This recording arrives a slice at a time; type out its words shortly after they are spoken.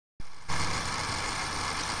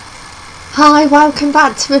Hi, welcome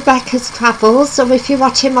back to Rebecca's Travels, or if you're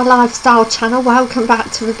watching my lifestyle channel, welcome back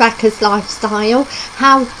to Rebecca's Lifestyle.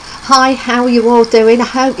 How are you all doing? I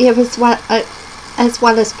hope you're as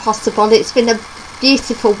well as possible. It's been a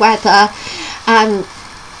beautiful weather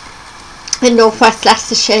in northwest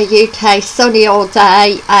Leicestershire, UK, sunny all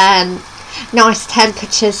day, nice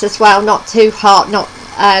temperatures as well, not too hot, not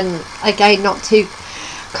again not too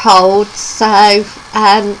cold. So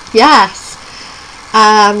yes.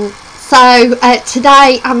 So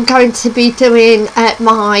today I'm going to be doing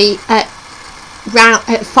my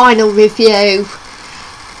final review,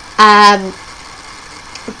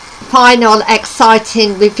 final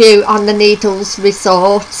exciting review on the Needles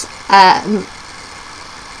Resort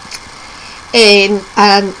in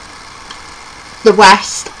the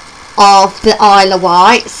west of the Isle of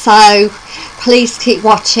Wight. So please keep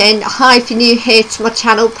watching. Hi, if you're new here to my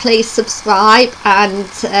channel, please subscribe and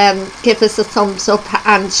give us a thumbs up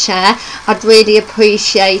and share. I'd really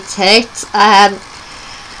appreciate it, and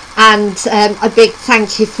a big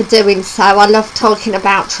thank you for doing so. I love talking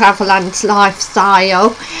about travel and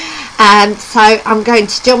lifestyle. So I'm going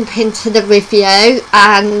to jump into the review,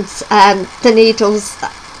 and the Needles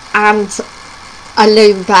and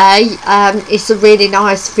Loon Bay is a really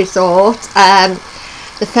nice resort.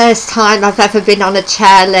 The first time I've ever been on a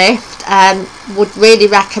chairlift, would really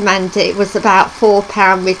recommend it. It was about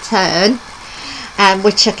 £4 return,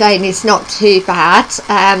 which again is not too bad.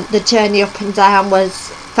 The journey up and down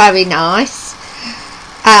was very nice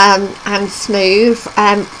and smooth.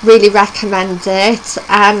 Really recommend it.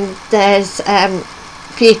 And there's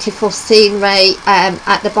beautiful scenery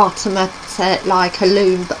at the bottom at like a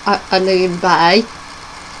loon bay,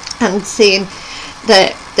 and seeing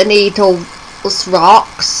the Needles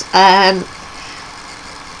rocks, and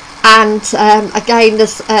again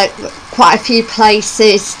there's quite a few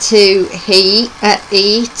places to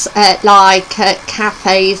eat, like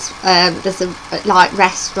cafes, there's a like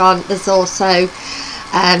restaurant, there's also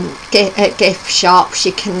gift shops.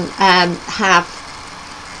 You can have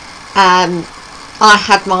I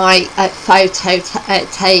had my photo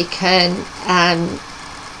taken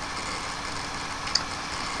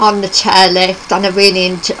on the chairlift, and I really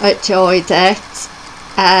enjoyed it.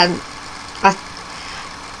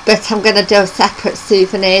 But I'm going to do a separate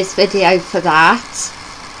souvenirs video for that.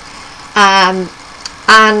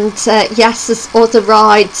 And yes, there's other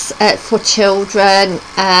rides for children.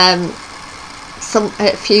 A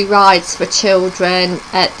few rides for children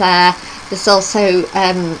there. There's also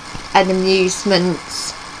an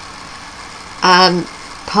amusements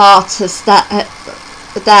part as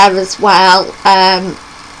there as well.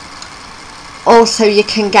 Also, you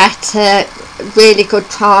can get really good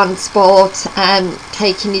transport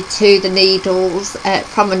taking you to the Needles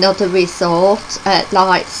from another resort,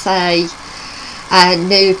 like say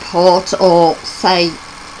Newport, or say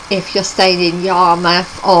if you're staying in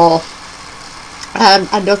Yarmouth, or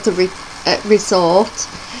another resort.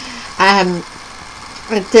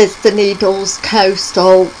 There's the Needles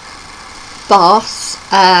Coastal Bus.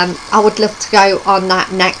 I would love to go on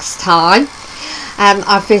that next time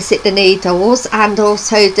I visit the Needles. And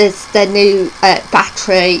also there's the new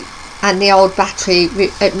Battery and the old Battery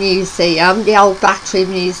Museum. The old Battery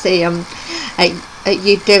Museum,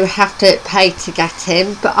 you do have to pay to get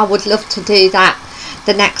in, but I would love to do that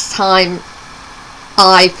the next time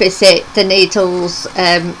I visit the Needles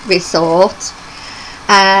Resort.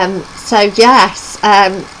 So yes,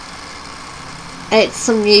 it's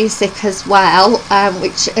some music as well,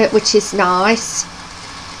 which is nice.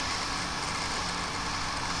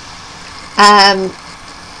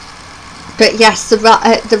 But yes, the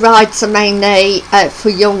rides are mainly for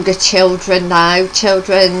younger children now,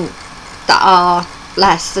 children that are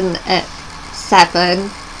less than 7,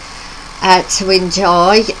 to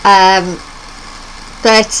enjoy.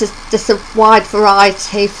 There's a wide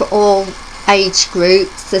variety for all age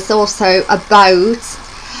groups. There's also a boat,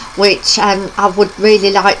 which I would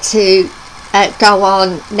really like to go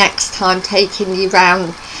on next time, taking you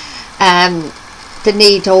around the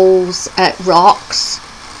Needles rocks,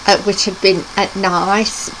 which have been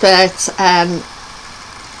nice, but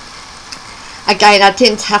again I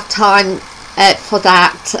didn't have time for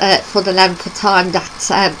that, for the length of time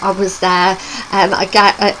that I was there.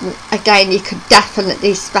 Again, you could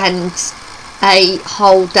definitely spend a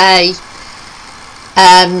whole day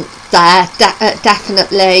there,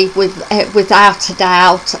 definitely, without a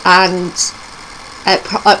doubt, and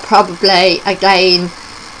probably again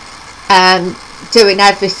doing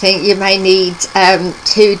everything, you may need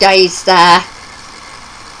 2 days there.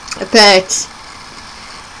 But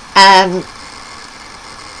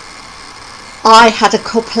I had a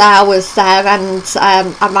couple hours there, and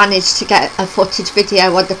I managed to get a footage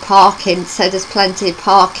video on the parking. So there's plenty of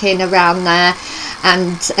parking around there,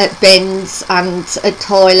 and bins and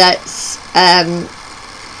toilets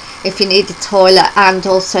if you need a toilet, and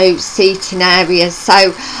also seating areas.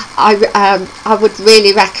 So I would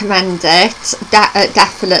really recommend it,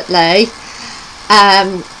 definitely.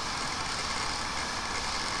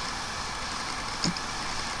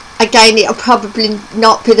 Again, it'll probably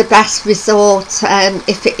not be the best resort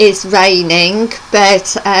if it is raining,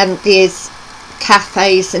 but there's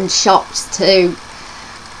cafes and shops to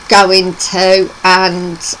go into,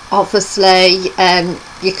 and obviously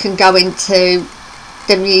you can go into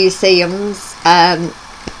the museums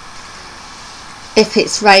if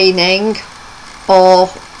it's raining, or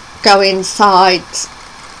go inside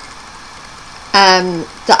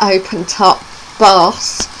the open top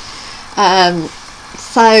bus.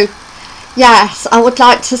 So yes, I would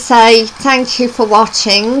like to say thank you for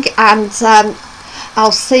watching, and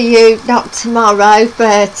I'll see you not tomorrow,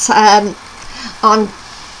 but on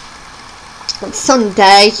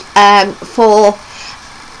Sunday for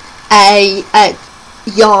a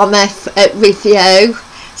Yarmouth review.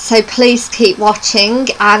 So please keep watching,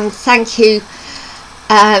 and thank you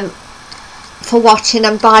for watching,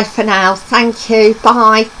 and bye for now. Thank you,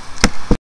 bye.